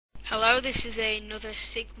Hello, this is another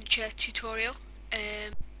signature tutorial.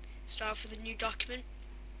 Start off with a new document.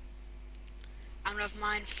 I'm going to have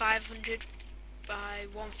mine 500 by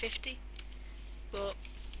 150, but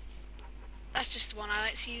that's just the one I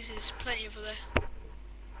like to use. There's plenty of other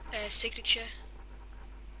signature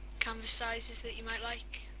canvas sizes that you might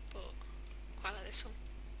like, but I quite like this one.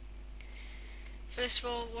 First of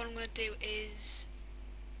all, what I'm going to do is,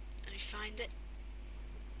 let me find it.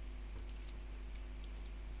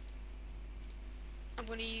 I'm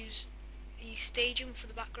going to use the staging for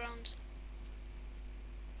the background.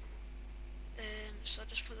 So I'll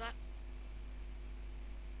just put that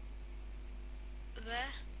there,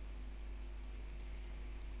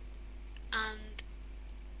 and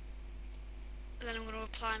then I'm going to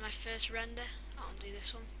apply my first render. I'll do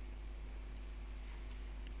this one.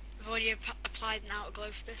 I've already applied an outer glow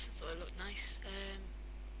for this. I thought it looked nice.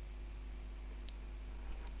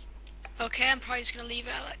 Okay, I'm probably just going to leave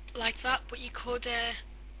it like that, but you could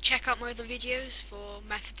check out my other videos for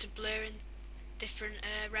methods of blurring different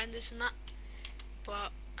renders and that,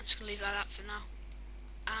 but I'm just going to leave it like that for now.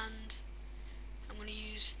 And I'm going to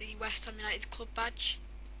use the West Ham United club badge,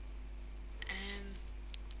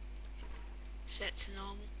 set to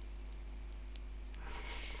normal.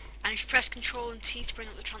 And if you press Ctrl and T to bring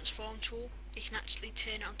up the transform tool, you can actually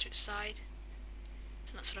turn it onto its side,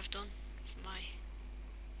 and that's what I've done for my.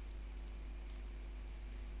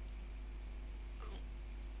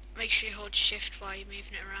 Make sure you hold shift while you're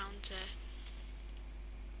moving it around,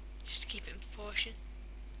 just to keep it in proportion.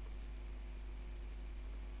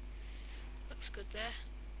 Looks good there.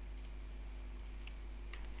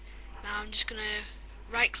 Now I'm just going to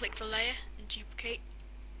right click the layer and duplicate.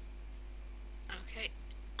 Okay,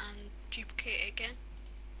 and duplicate it again.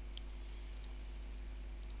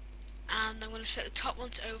 And I'm going to set the top one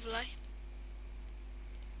to overlay.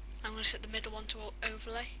 I'm going to set the middle one to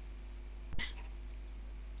overlay.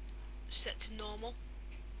 Set to normal.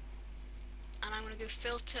 And I'm going to go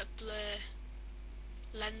filter, blur,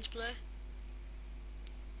 lens blur.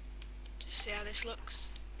 Just see how this looks.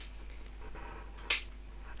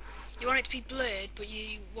 You want it to be blurred, but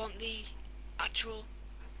you want the actual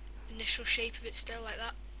initial shape of it still, like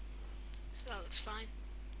that. So that looks fine.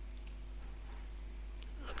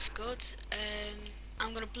 That looks good.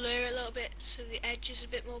 I'm going to blur it a little bit so the edge is a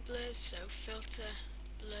bit more blurred. So filter,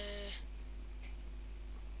 blur.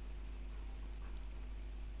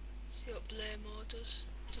 See what blur more does.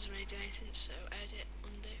 Doesn't really do anything, so edit,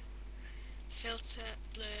 undo. Filter,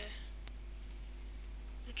 blur.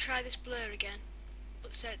 I'm going to try this blur again,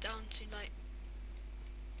 but set it down to like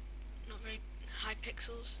not very high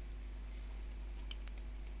pixels.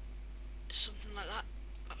 Something like that.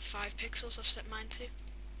 About 5 pixels I've set mine to.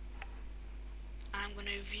 And I'm going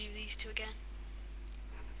to view these two again.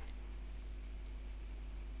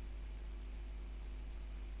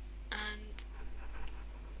 And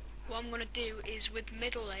what I'm going to do is with the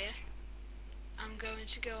middle layer, I'm going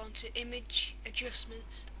to go on to image,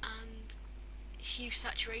 adjustments and hue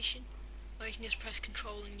saturation, or you can just press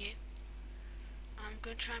Ctrl and U. I'm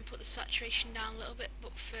going to try and put the saturation down a little bit,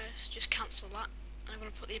 but first just cancel that. And I'm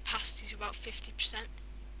going to put the opacity to about 50%.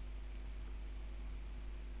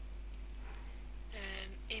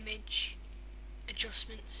 Image,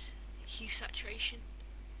 adjustments, hue saturation,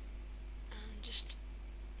 and just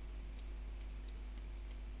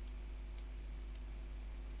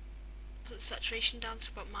put the saturation down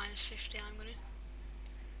to about -50. I'm going to.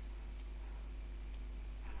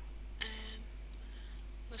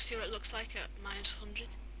 We'll see what it looks like at -100.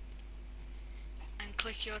 And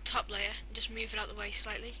click your top layer and just move it out of the way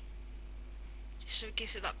slightly, just so it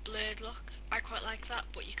gives it that blurred look. I quite like that,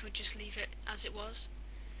 but you could just leave it as it was.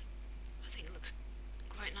 I think it looks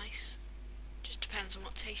quite nice. Just depends on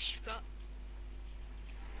what taste you've got.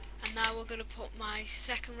 And now we're going to put my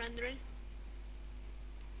second render in.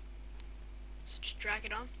 So just drag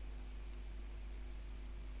it on.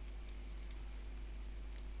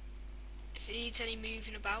 If it needs any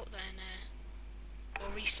moving about, then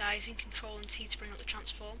or resizing, Ctrl and T to bring up the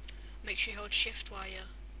transform. Make sure you hold shift while you're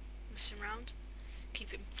messing around.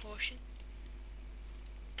 Keep it in proportion.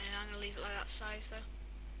 And I'm going to leave it like that size though.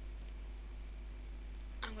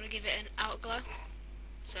 I'm going to give it an outer glow.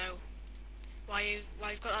 So while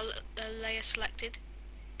you've got a layer selected,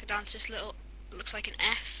 go down to this little, it looks like an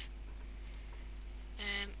F.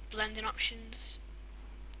 Blending options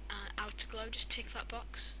and outer glow, just tick that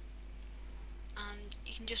box. And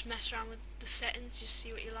you can just mess around with the settings, just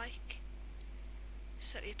see what you like.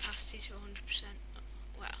 Set the opacity to 100%.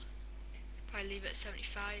 Well, probably leave it at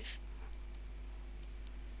 75.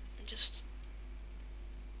 And just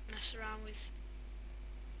mess around with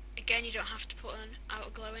Again, you don't have to put an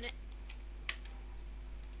outer glow in it.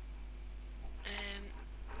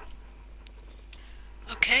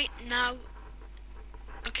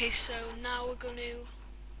 So now we're going to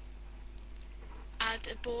add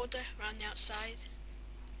a border around the outside.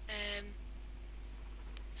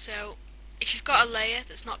 So if you've got a layer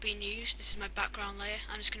that's not being used, this is my background layer,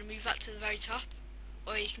 I'm just going to move that to the very top,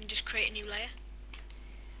 or you can just create a new layer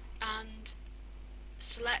and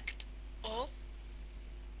select all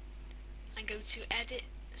and go to edit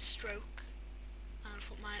stroke and I'll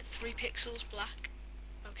put mine at 3 pixels black.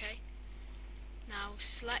 Okay, now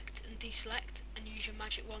select and deselect and use your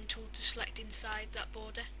magic wand tool to select inside that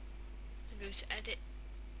border and go to edit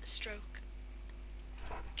stroke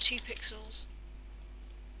 2 pixels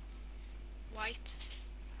white,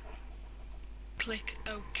 click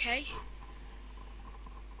OK,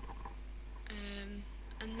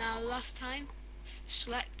 and now last time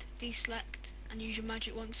select, deselect and use your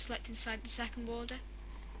magic wand to select inside the second border,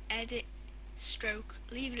 edit stroke,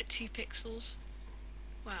 leave it at 2 pixels.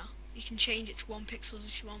 Well, you can change it to 1 pixel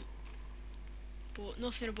if you want, but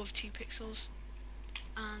nothing above 2 pixels,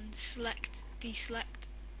 and select, deselect,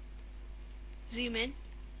 zoom in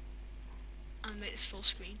and make this full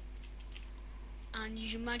screen, and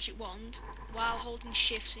use your magic wand while holding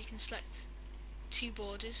shift so you can select 2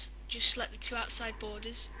 borders. Just select the 2 outside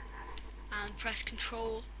borders and press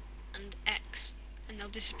Ctrl and X and they'll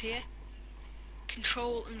disappear.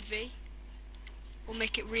 Ctrl and V will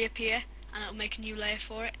make it reappear and it'll make a new layer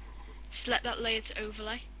for it. Select that layer to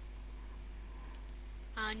overlay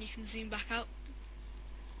and you can zoom back out.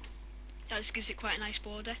 That just gives it quite a nice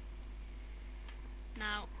border.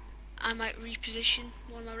 Now I might reposition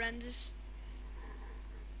one of my renders.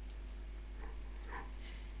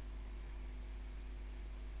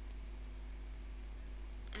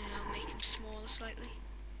 And I'll make them smaller slightly.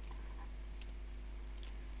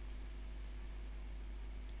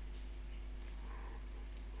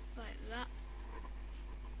 Like that.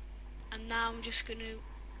 And now I'm just going to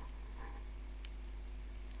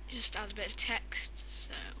add a bit of text.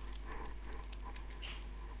 So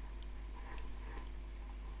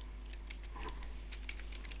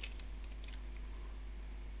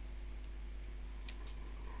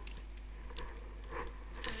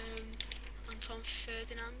Anton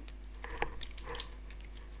Ferdinand.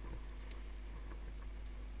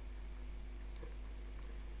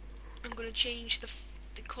 I'm going to change the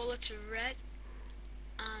colour to red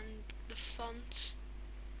and the font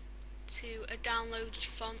to a downloaded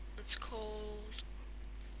font that's called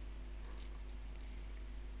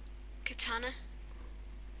Katana,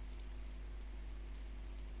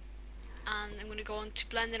 and I'm going to go on to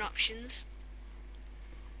blending options,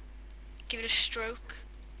 give it a stroke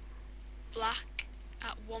black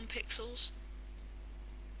at 1 pixels,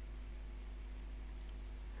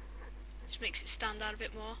 just makes it stand out a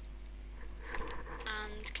bit more,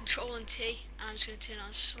 and Control and T, and I'm just going to turn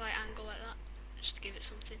on a slight angle like that just to give it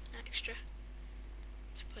something extra.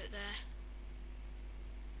 Just put it there,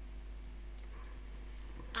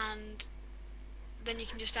 and then you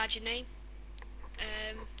can just add your name.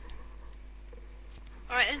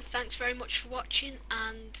 Alright then, thanks very much for watching,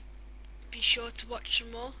 and be sure to watch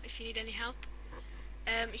some more if you need any help.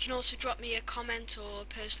 You can also drop me a comment or a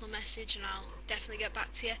personal message and I'll definitely get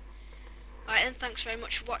back to you. Alright then, thanks very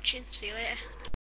much for watching, see you later.